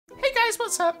guys,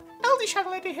 what's up? LD Shadow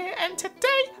Lady here, and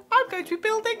today I'm going to be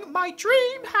building my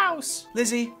dream house.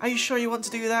 Lizzie, are you sure you want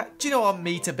to do that? Do you not want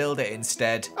me to build it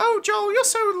instead? Oh, Joel, you're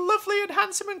so lovely and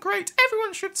handsome and great.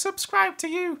 Everyone should subscribe to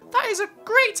you. That is a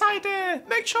great idea.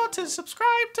 Make sure to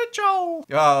subscribe to Joel.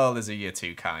 Oh, Lizzie, you're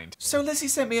too kind. So Lizzie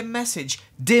sent me a message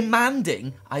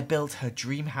demanding I build her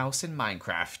dream house in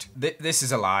Minecraft. This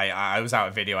is a lie. I was out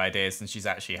of video ideas and she's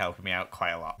actually helping me out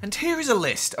quite a lot. And here is a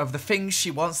list of the things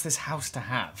she wants this house to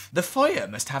have. The foyer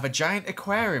must have a giant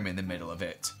aquarium in the middle of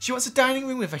it. She wants a dining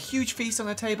room with a huge feast on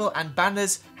the table and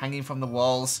banners hanging from the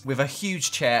walls with a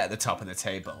huge chair at the top of the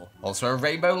table. Also a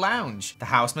rainbow lounge. The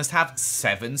house must have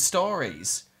 7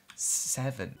 stories.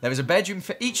 7. There is a bedroom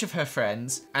for each of her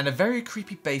friends and a very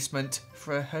creepy basement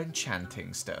for her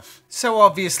enchanting stuff. So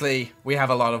obviously we have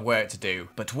a lot of work to do,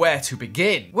 but where to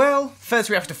begin? Well, first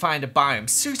we have to find a biome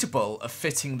suitable of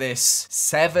fitting this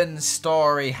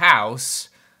 7-story house.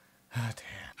 Oh dear.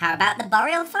 How about the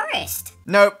boreal forest?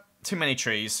 Nope, too many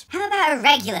trees. How about a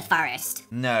regular forest?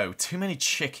 No, too many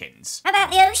chickens. How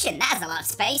about the ocean? That has a lot of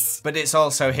space. But it's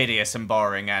also hideous and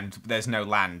boring and there's no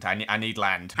land. I need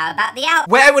land. How about the Alps?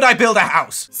 Where would I build a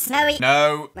house? Snowy...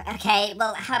 No. Okay,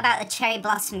 well, how about the cherry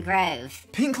blossom grove?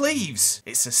 Pink leaves.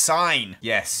 It's a sign.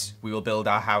 Yes, we will build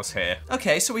our house here.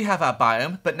 Okay, so we have our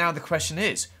biome, but now the question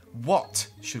is, what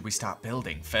should we start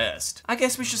building first? I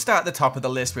guess we should start at the top of the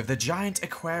list with the giant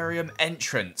aquarium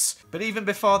entrance. But even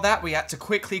before that, we had to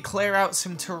quickly clear out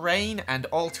some terrain and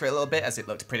alter it a little bit as it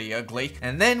looked pretty ugly.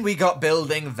 And then we got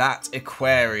building that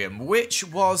aquarium, which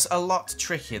was a lot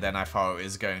trickier than I thought it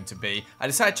was going to be. I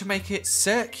decided to make it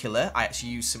circular. I actually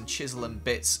used some chisel and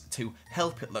bits to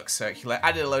help it look circular.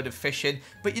 Added a load of fish in,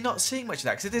 but you're not seeing much of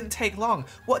that because it didn't take long.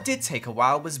 What did take a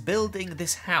while was building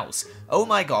this house. Oh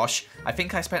my gosh, I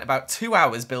think I spent about 2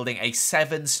 hours building a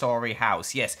 7-story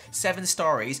house. Yes, 7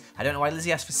 stories. I don't know why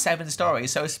Lizzie asked for 7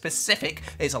 stories, so specific.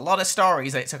 It's a lot of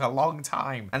stories and it took a long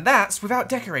time. And that's without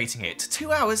decorating it.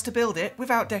 2 hours to build it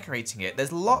without decorating it.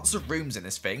 There's lots of rooms in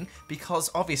this thing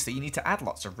because obviously you need to add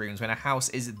lots of rooms when a house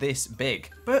is this big.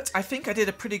 But I think I did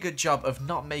a pretty good job of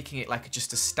not making it like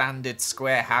just a standard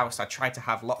square house. I tried to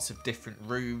have lots of different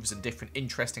roofs and different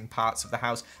interesting parts of the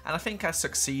house, and I think I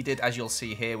succeeded, as you'll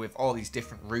see here, with all these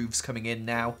different roofs coming in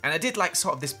now. And I did like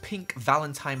sort of this pink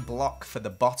Valentine block for the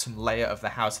bottom layer of the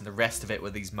house, and the rest of it were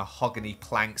these mahogany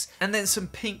planks, and then some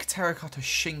pink terracotta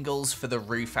shingles for the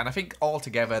roof. And I think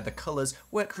altogether the colours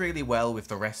work really well with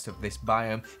the rest of this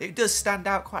biome. It does stand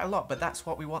out quite a lot, but that's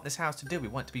what we want this house to do. We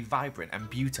want it to be vibrant and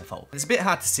beautiful. It's a bit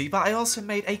hard to see, but I also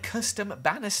made a custom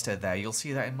banister there. You'll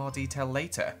see that in more detail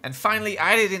later. And finally,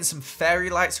 I added in some fairy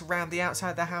lights around the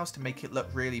outside of the house to make it look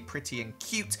really pretty and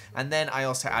cute. And then I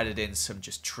also added in some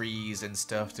just trees and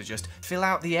stuff to just fill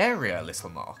out the area a little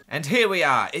more. And here we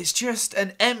are. It's just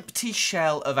an empty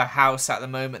shell of a house at the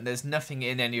moment. There's nothing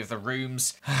in any of the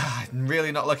rooms. I'm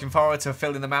really not looking forward to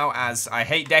filling them out as I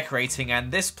hate decorating,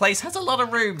 and this place has a lot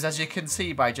of rooms, as you can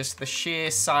see by just the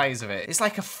sheer size of it. It's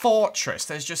like a fortress.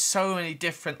 There's just so many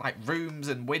different like rooms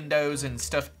and windows and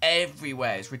stuff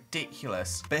everywhere. It's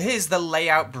ridiculous. But here's the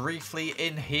layout briefly.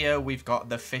 In here we've got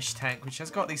the fish tank, which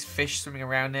has got these fish swimming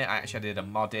around it. I actually did a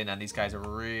mod in, and these guys are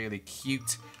really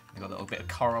cute. They've got a little bit of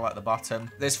coral at the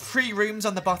bottom. There's 3 rooms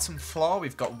on the bottom floor.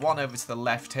 We've got one over to the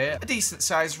left here. A decent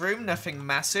sized room, nothing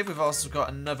massive. We've also got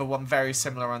another one very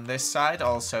similar on this side,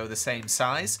 also the same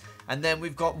size. And then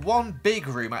we've got one big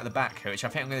room at the back here, which I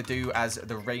think I'm going to do as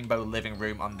the rainbow living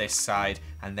room on this side,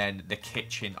 and then the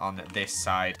kitchen on this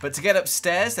side. But to get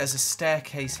upstairs, there's a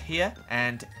staircase here,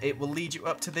 and it will lead you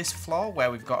up to this floor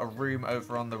where we've got a room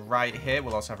over on the right here.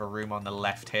 We'll also have a room on the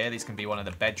left here. These can be one of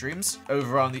the bedrooms.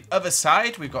 Over on the other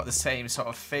side, we've got the same sort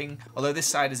of thing, although this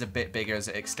side is a bit bigger as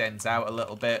it extends out a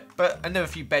little bit. But another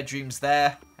few bedrooms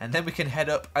there, and then we can head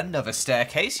up another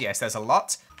staircase. Yes, there's a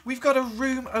lot. We've got a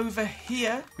room over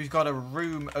here. We've got a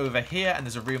room over here, and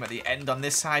there's a room at the end on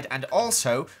this side. And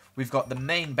also, we've got the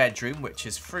main bedroom, which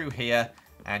is through here.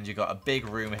 And you've got a big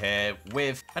room here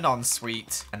with an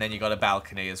ensuite. And then you've got a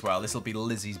balcony as well. This will be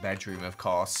Lizzie's bedroom, of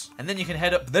course. And then you can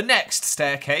head up the next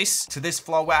staircase to this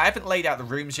floor where I haven't laid out the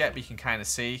rooms yet, but you can kind of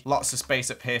see. Lots of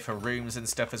space up here for rooms and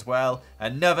stuff as well.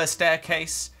 Another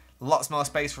staircase. Lots more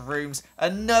space for rooms.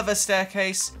 Another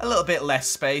staircase. A little bit less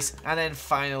space. And then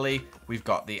finally, we've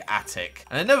got the attic.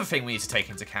 And another thing we need to take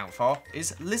into account for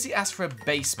is Lizzie asked for a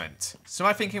basement. So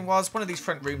my thinking was one of these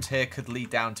front rooms here could lead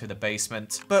down to the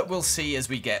basement, but we'll see as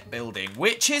we get building,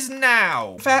 which is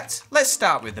now. In fact, let's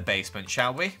start with the basement,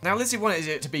 shall we? Now, Lizzie wanted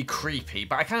it to be creepy,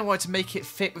 but I kind of wanted to make it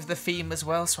fit with the theme as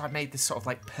well, so I made this sort of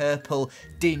like purple,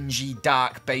 dingy,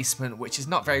 dark basement, which is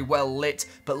not very well lit,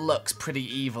 but looks pretty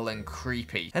evil and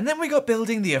creepy. And then we got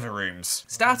building the other rooms,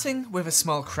 starting with a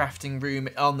small crafting room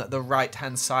on the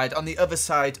right-hand side. On the other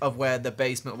side of where the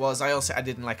basement was, I also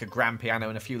added in like a grand piano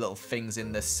and a few little things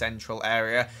in the central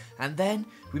area. And then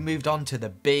we moved on to the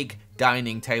big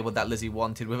dining table that Lizzie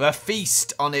wanted with a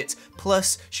feast on it.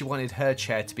 Plus, she wanted her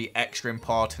chair to be extra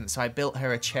important, so I built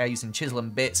her a chair using chisel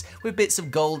and bits with bits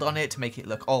of gold on it to make it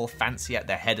look all fancy at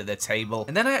the head of the table.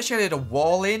 And then I actually added a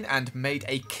wall in and made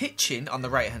a kitchen on the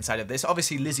right-hand side of this.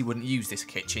 Obviously, Lizzie wouldn't use this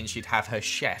kitchen. She'd have her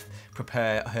chef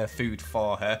prepare her food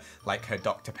for her, like her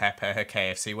Dr. Pepper, her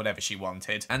KFC, whatever she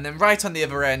wanted. And then right on the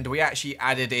other end, we actually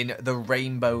added in the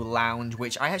rainbow lounge,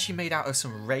 which I actually made out of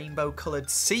some rainbow-coloured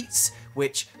seats,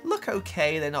 which look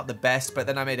okay, they're not the best, but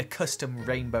then I made a custom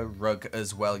rainbow rug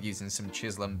as well using some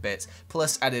chisel and bits,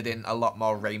 plus added in a lot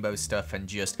more rainbow stuff and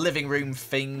just living room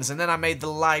things. And then I made the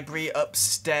library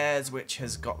upstairs, which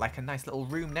has got like a nice little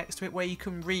room next to it where you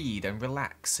can read and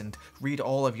relax and read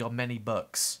all of your many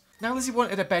books. Now, Lizzie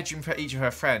wanted a bedroom for each of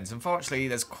her friends. Unfortunately,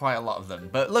 there's quite a lot of them,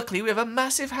 but luckily we have a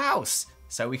massive house,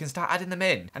 so we can start adding them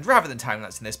in. And rather than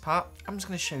time-lapsing this part, I'm just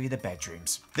going to show you the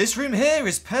bedrooms. This room here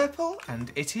is purple,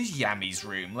 and it is Yammy's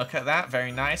room. Look at that,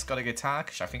 very nice. Got a guitar,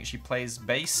 because I think she plays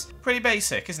bass. Pretty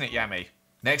basic, isn't it, Yammy?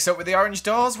 Next up with the orange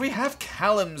doors, we have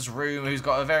Callum's room, who's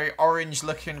got a very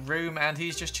orange-looking room, and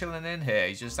he's just chilling in here.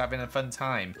 He's just having a fun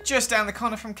time. Just down the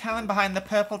corner from Callum, behind the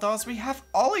purple doors, we have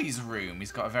Ollie's room.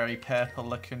 He's got a very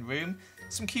purple-looking room.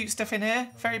 Some cute stuff in here.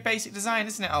 Very basic design,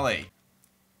 isn't it, Ollie?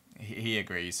 He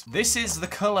agrees. This is the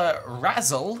colour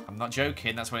Razzle. I'm not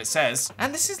joking, that's what it says.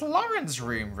 And this is Lauren's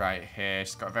room right here.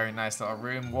 She's got a very nice little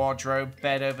room, wardrobe,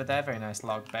 bed over there. Very nice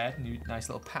log bed, nice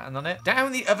little pattern on it.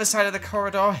 Down the other side of the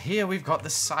corridor, here we've got the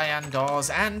cyan doors.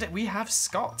 And we have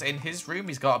Scott in his room.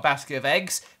 He's got a basket of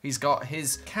eggs. He's got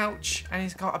his couch. And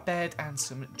he's got a bed and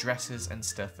some dresses and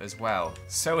stuff as well.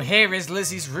 So here is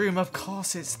Lizzie's room. Of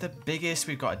course, it's the biggest.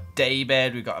 We've got a day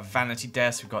bed. We've got a vanity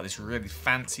desk. We've got this really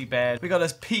fancy bed. We've got a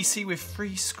PC with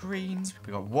 3 screens.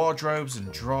 We've got wardrobes and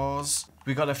drawers.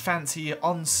 We've got a fancy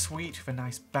ensuite with a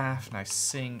nice bath, nice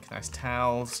sink, nice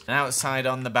towels. And outside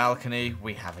on the balcony,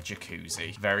 we have a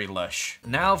jacuzzi. Very lush.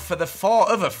 Now for the 4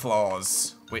 other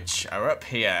floors, which are up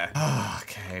here.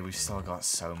 Okay, we've still got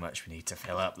so much we need to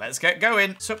fill up. Let's get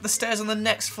going. So up the stairs on the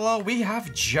next floor, we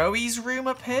have Joey's room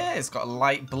up here. It's got a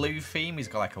light blue theme. He's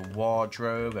got like a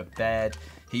wardrobe, a bed.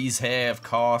 He's here, of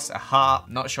course, a heart.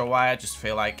 Not sure why, I just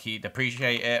feel like he'd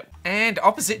appreciate it. And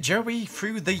opposite Joey,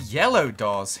 through the yellow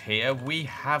doors here, we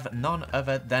have none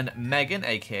other than Megan,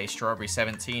 aka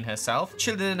Strawberry17 herself,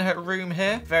 chilling in her room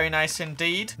here. Very nice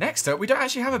indeed. Next up, we don't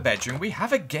actually have a bedroom, we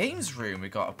have a games room.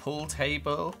 We've got a pool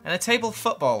table and a table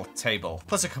football table,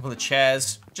 plus a couple of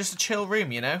chairs. Just a chill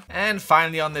room, you know? And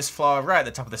finally on this floor, right at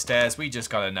the top of the stairs, we just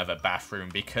got another bathroom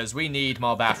because we need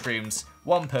more bathrooms.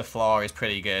 1 per floor is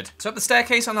pretty good. So up the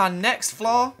staircase on our next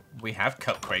floor, we have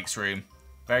Cupquake's room.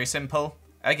 Very simple,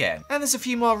 again. And there's a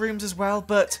few more rooms as well,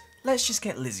 but let's just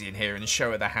get Lizzie in here and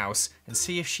show her the house and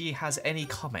see if she has any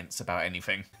comments about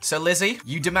anything. So Lizzie,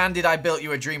 you demanded I built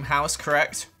you a dream house,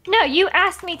 correct? No, you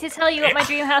asked me to tell you what my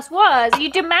dream house was.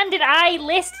 You demanded I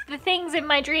list the things in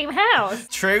my dream house.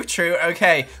 True, true.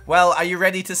 Okay, well, are you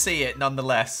ready to see it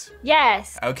nonetheless?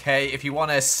 Yes. Okay, if you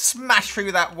want to smash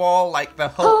through that wall like the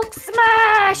Hulk. Hulk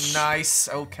smash! Nice.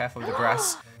 Oh, careful with the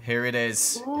grass. Here it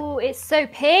is. Ooh, it's so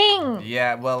pink.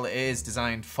 Yeah, well, it is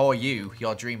designed for you,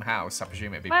 your dream house. I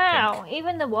presume it'd be Wow, pink.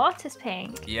 even the water's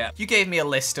pink. Yeah. You gave me a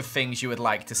list of things you would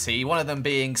like to see, one of them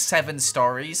being 7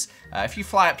 stories. If you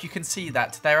fly up, you can see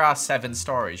that there are 7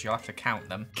 stories. You'll have to count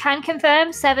them. Can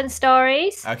confirm 7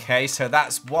 stories. Okay, so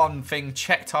that's one thing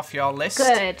checked off your list.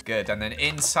 Good. Good, and then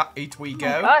inside we go.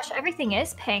 Oh my gosh, everything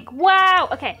is pink. Wow,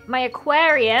 okay, my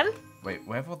aquarium. Wait,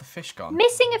 where have all the fish gone?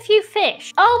 Missing a few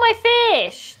fish. Oh, my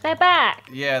fish. They're back.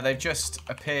 Yeah, they've just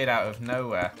appeared out of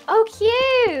nowhere. Oh,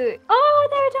 cute. Oh,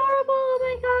 they're adorable. Oh,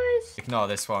 my gosh. Ignore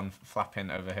this one flapping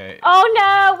over here. Oh,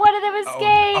 no. One of them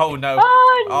escaped. Oh, no.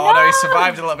 Oh, no. Oh, no, he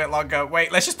survived a little bit longer.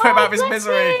 Wait, let's just put him out of his bless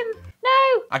misery. him.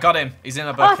 No. I got him. He's in a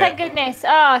Oh, bucket. thank goodness.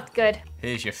 Oh, good.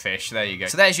 Here's your fish. There you go.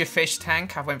 So there's your fish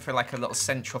tank. I went for like a little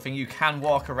central thing. You can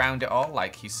walk around it all,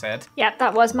 like you said. Yep,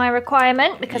 that was my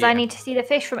requirement because I Yeah. need to see the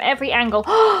fish from every angle.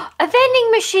 A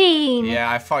vending machine! Yeah,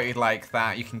 I thought you'd like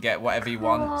that. You can get whatever you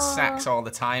want. Cool. Snacks all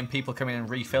the time. People come in and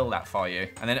refill that for you.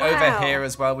 And then Wow. over here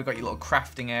as well, we've got your little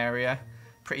crafting area.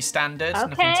 Pretty standard.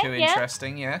 Nothing Okay, too yeah.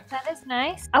 interesting, yeah. That is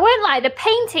nice. I won't lie, the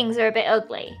paintings are a bit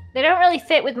ugly. They don't really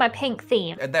fit with my pink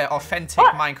theme. They're authentic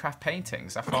What? Minecraft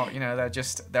paintings. I thought,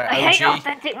 they're I hate OG.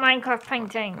 authentic Minecraft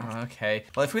paintings. Oh, okay.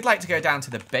 Well, if we'd like to go down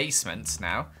to the basement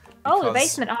now. Oh, the because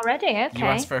basement already. Okay. You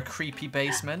asked for a creepy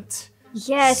basement.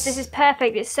 Yes, this is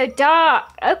perfect. It's so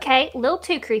dark. Okay, a little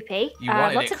too creepy. You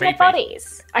wanted lots it of creepy. dead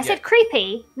bodies. I said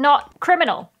creepy, not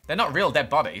criminal. They're not real dead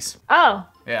bodies. Oh.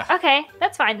 Yeah. Okay,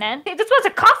 that's fine then. This was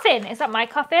a coffin. Is that my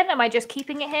coffin? Am I just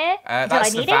keeping it here until I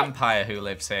That's the need it? vampire who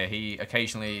lives here. He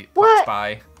occasionally What? pops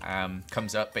by,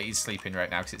 comes up, but he's sleeping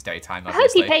right now because it's daytime, I hope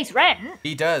obviously. he pays rent.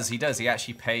 He does. He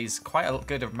actually pays quite a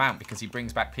good amount because he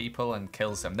brings back people and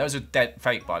kills them. Those are dead,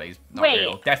 fake bodies, not Wait.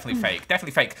 real. Definitely fake.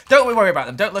 Definitely fake. Don't worry about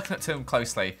them. Don't look at them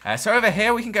closely. So over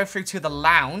here we can go through to the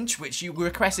lounge, which you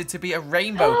requested to be a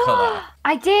rainbow colour.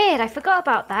 I did. I forgot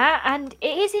about that. And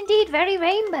it is indeed very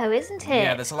rainbow, isn't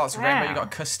it? Yeah, there's lots of rainbow. You Wow. got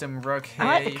a custom rug here.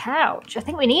 I like the couch. I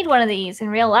think we need one of these in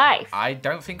real life. I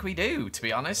don't think we do, to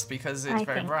be honest, because it's I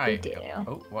very think bright. we do.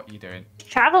 Oh, what are you doing?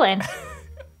 Traveling.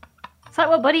 It's like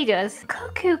what Buddy does.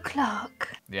 Cuckoo clock.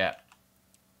 Yeah.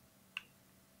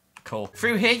 Cool.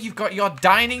 Through here, you've got your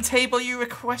dining table you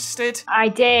requested. I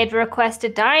did request a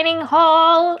dining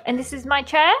hall, and this is my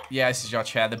chair. Yeah, this is your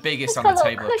chair, the biggest It's on got the a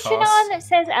table, little of cushion course. on that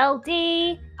says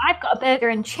LD. I've got a burger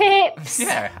and chips.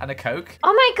 Yeah, and a Coke.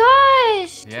 Oh my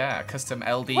gosh. Yeah, custom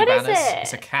LD What is banners. it?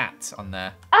 It's a cat on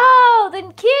there. Oh,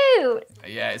 then cute.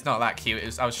 Yeah, it's not that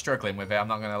cute. I was struggling with it, I'm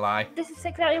not going to lie. This is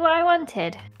exactly what I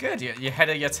wanted. Good, your head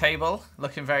of your table,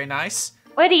 looking very nice.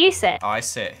 Where do you sit? Oh, I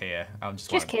sit here. I'm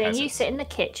just Just one of the kidding. You peasants. sit in the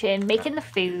kitchen making the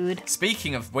food.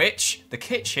 Speaking of which, the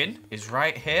kitchen is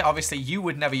right here. Obviously, you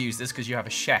would never use this because you have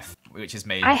a chef, which is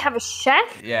me. I have a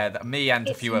chef. Yeah, me and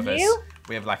a It's few others. you?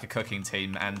 We have like a cooking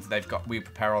team, and we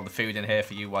prepare all the food in here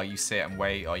for you while you sit and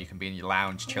wait, or you can be in your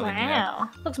lounge chilling. You know? Wow.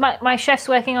 Looks like my chef's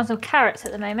working on some carrots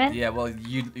at the moment. Yeah, well,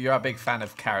 you're a big fan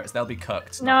of carrots. They'll be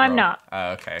cooked. No, I'm raw. not. Oh,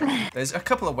 okay. There's a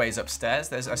couple of ways upstairs.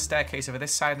 There's a staircase over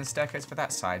this side and a staircase for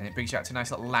that side, and it brings you out to a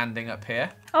nice little landing up here.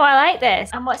 Oh, I like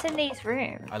this. And what's in these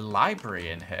rooms? A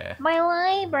library in here. My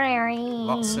library.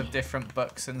 Lots of different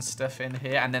books and stuff in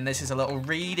here, and then this is a little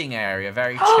reading area,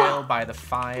 very chill by the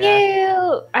fire.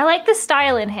 Cute. I like the style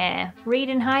in here. Read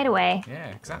and hide away. Yeah,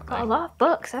 exactly. Got a lot of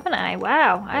books, haven't I?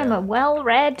 Wow. I'm Yeah. a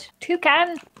well-read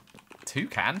toucan.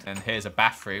 Toucan, and here's a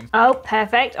bathroom. Oh,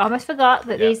 perfect. Almost forgot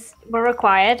that Yeah. these were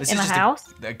required This in is the just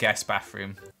house. a guest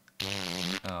bathroom.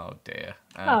 Oh dear.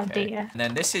 Oh, Okay. dear. And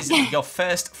then this is your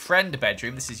first friend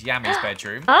bedroom. This is Yami's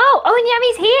bedroom. Oh, and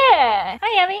Yami's here.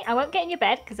 Hi, Yami. I won't get in your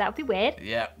bed because that would be weird.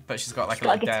 Yeah, but she's got like She's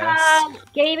got a little guitar,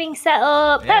 desk. gaming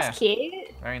setup. Yeah. That's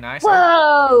cute. Very nice.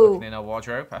 Whoa. In a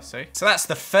wardrobe, I see. So that's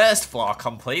the first floor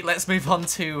complete. Let's move on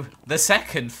to the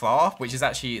second floor, which is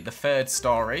actually the third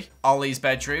story. Ollie's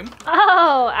bedroom.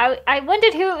 Oh, I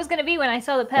wondered who it was going to be when I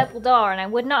saw the purple door, and I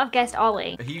would not have guessed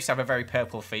Ollie. He used to have a very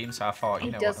purple theme, so I thought, He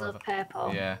know does what love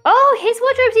purple. Yeah. Oh, his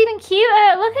wardrobe's even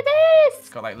cuter. Look at this. It's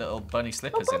got like little bunny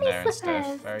slippers in bunny there and slippers.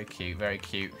 stuff. Very cute, very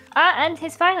cute. Ah, and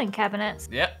his filing cabinets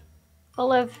Yep.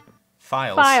 full of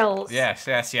Files. Files. Yes,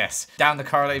 yes, yes. Down the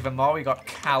corridor even more, we got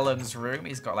Callum's room.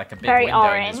 He's got like a big very window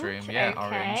orange. in his room. Yeah, okay.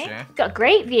 orange, yeah. Got a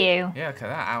great view. Yeah, look at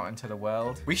that, out into the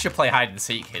world. We should play hide and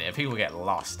seek here. People get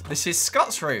lost. This is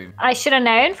Scott's room. I should have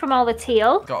known from all the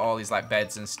teal. Got all these like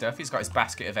beds and stuff. He's got his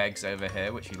basket of eggs over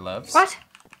here, which he loves. What?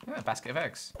 Yeah, a basket of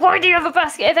eggs. Why do you have a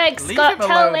basket of eggs, Leave Scott? him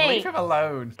Tell alone. me. Leave him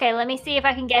alone. Okay, let me see if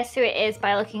I can guess who it is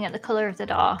by looking at the colour of the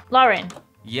door. Lauren.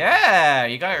 Yeah,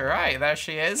 you got it right. There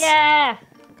she is. Yeah.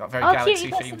 Got a very Oh, cute. You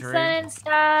got some galaxy-themed sun room. and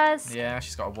stars. Yeah,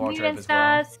 she's got a Moon wardrobe and as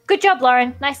well. stars. Good job,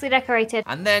 Lauren. Nicely decorated.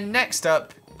 And then next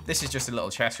up, this is just a little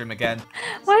chest room again.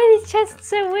 Why are these chests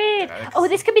so weird? Oh,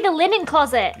 this could be the linen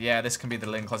closet. Yeah, this can be the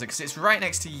linen closet because it's right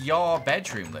next to your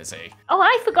bedroom, Lizzie. Oh,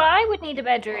 I forgot I would need a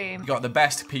bedroom. You got the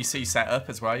best PC setup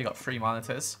as well. You got 3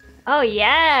 monitors. Oh,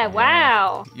 yeah.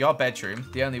 Wow. Your bedroom,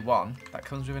 the only one that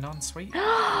comes with an ensuite.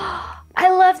 A I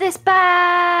love this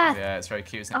bath. Yeah, it's very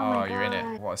cute, isn't it? Oh my You're in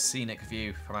God. it. What a scenic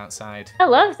view from outside. I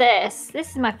love this. This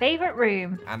is my favorite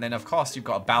room. And then, of course, you've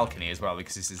got a balcony as well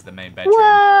because this is the main bedroom.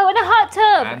 Whoa, and a hot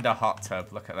tub. And a hot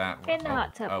tub. Look at that. In the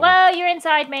hot tub. Oh, Whoa, you're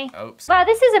inside me. Oops. Wow,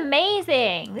 this is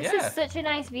amazing. This Yeah. is such a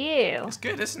nice view. It's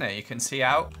good, isn't it? You can see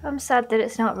out. I'm sad that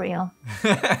it's not real.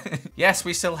 Yes,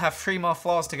 we still have 3 more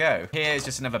floors to go. Here is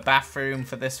just another bathroom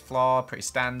for this floor. Pretty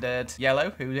standard.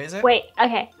 Yellow, who is it? Wait,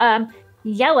 okay.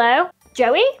 Yellow.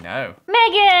 Joey? No. Megan!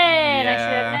 I Yeah.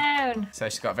 should have known. So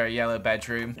she's got a very yellow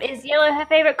bedroom. Is yellow her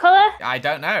favorite colour? I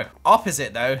don't know.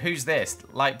 Opposite, though, who's this?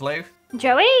 Light blue?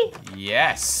 Joey?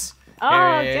 Yes.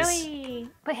 Oh, Here he is. Joey.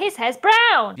 But his hair's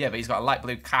brown. Yeah, but he's got a light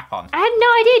blue cap on. I had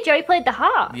no idea Joey played the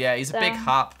harp. Yeah, he's a big So-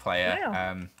 harp player.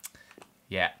 Wow.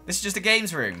 Yeah. This is just a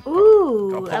games room.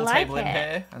 Ooh, Got a I pool like table in it.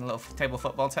 here and a little table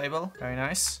football table. Very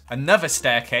nice. Another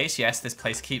staircase. Yes, this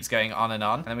place keeps going on.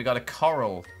 And then we got a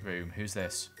coral room. Who's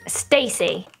this?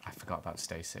 Stacy. I forgot about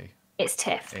Stacy. It's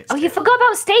Tiff. It's Oh, you Tiff. forgot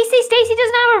about Stacy? Stacy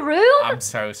doesn't have a room? I'm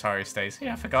so sorry, Stacy.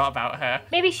 I forgot about her.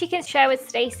 Maybe she can share with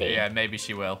Stacy. Yeah, maybe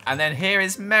she will. And then here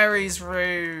is Mary's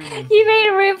room. You made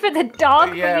a room for the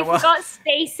dog, Yeah, but you well- forgot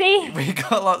Stacy. We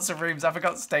got lots of rooms. I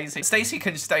forgot Stacy. Stacy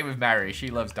can stay with Mary. She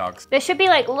loves dogs. There should be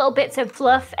like little bits of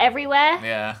fluff everywhere.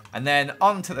 Yeah. And then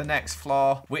on to the next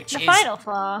floor, which The is... final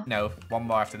floor. No, one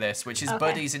more after this, which is Okay.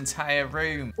 Buddy's entire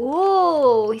room.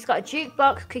 Ooh, he's got a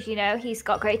jukebox because you know he's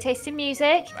got great taste in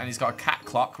music. And he's got a cat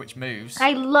clock, which moves.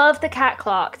 I love the cat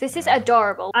clock. This is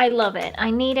adorable. I love it.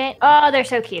 I need it. Oh, they're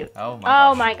so cute. Oh my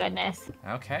Oh gosh. my goodness.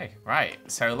 Okay, right.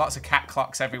 So lots of cat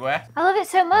clocks everywhere. I love it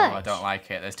so much. Oh, I don't like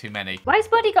it. There's too many. Why has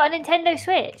Buddy got a Nintendo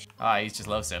Switch? Ah, he just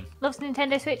loves them. Loves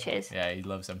Nintendo Switches. Yeah, he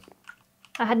loves them.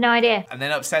 I had no idea. And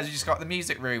then upstairs we just got the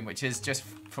music room, which is just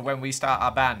for when we start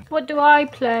our band. What do I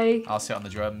play? I'll sit on the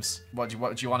drums. What do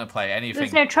you want to play? Anything?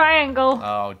 There's no triangle.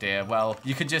 Oh dear. Well,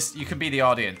 you can be the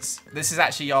audience. This is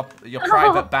actually your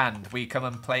private band. We come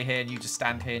and play here, and you just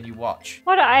stand here and you watch.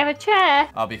 Why don't I have a chair?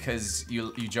 Oh, because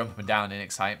you jump up and down in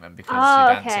excitement because Oh,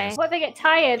 you're dancing. okay. What if I get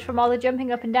tired from all the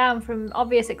jumping up and down from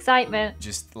obvious excitement?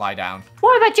 Just lie down.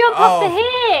 What if I jump off the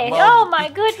hill? well, Oh my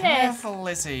be goodness. Careful,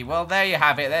 Lizzie. Well, there you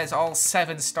have it. There's all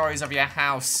 7 stories of your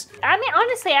house. I mean,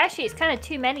 honestly, actually, it's kind of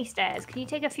too many stairs. Can you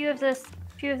take a few of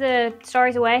the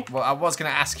stories away? Well, I was going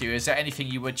to ask you, is there anything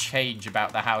you would change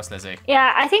about the house, Lizzie?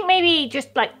 Yeah, I think maybe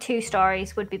just like 2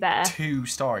 stories would be better. 2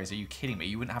 stories? Are you kidding me?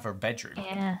 You wouldn't have a bedroom.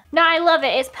 Yeah. No, I love it.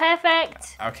 It's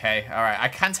perfect. Okay, all right. I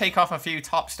can take off a few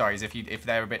top stories if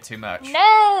they're a bit too much.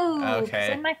 No. Okay.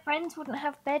 Then my friends wouldn't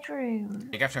have bedrooms.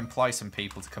 You have to employ some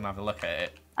people to come have a look at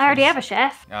it. I already have a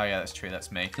chef. Oh yeah, that's true,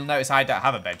 that's me. You'll notice I don't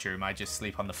have a bedroom, I just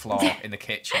sleep on the floor in the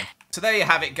kitchen. So there you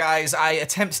have it, guys. I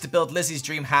attempted to build Lizzie's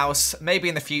dream house. Maybe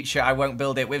in the future I won't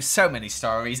build it with so many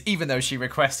stories, even though she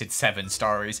requested 7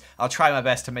 stories. I'll try my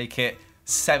best to make it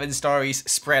 7 stories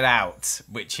spread out,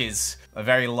 which is a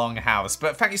very long house.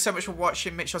 But thank you so much for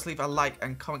watching. Make sure to leave a like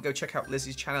and comment. Go check out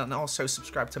Lizzie's channel and also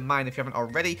subscribe to mine if you haven't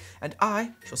already. And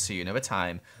I shall see you another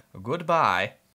time. Goodbye.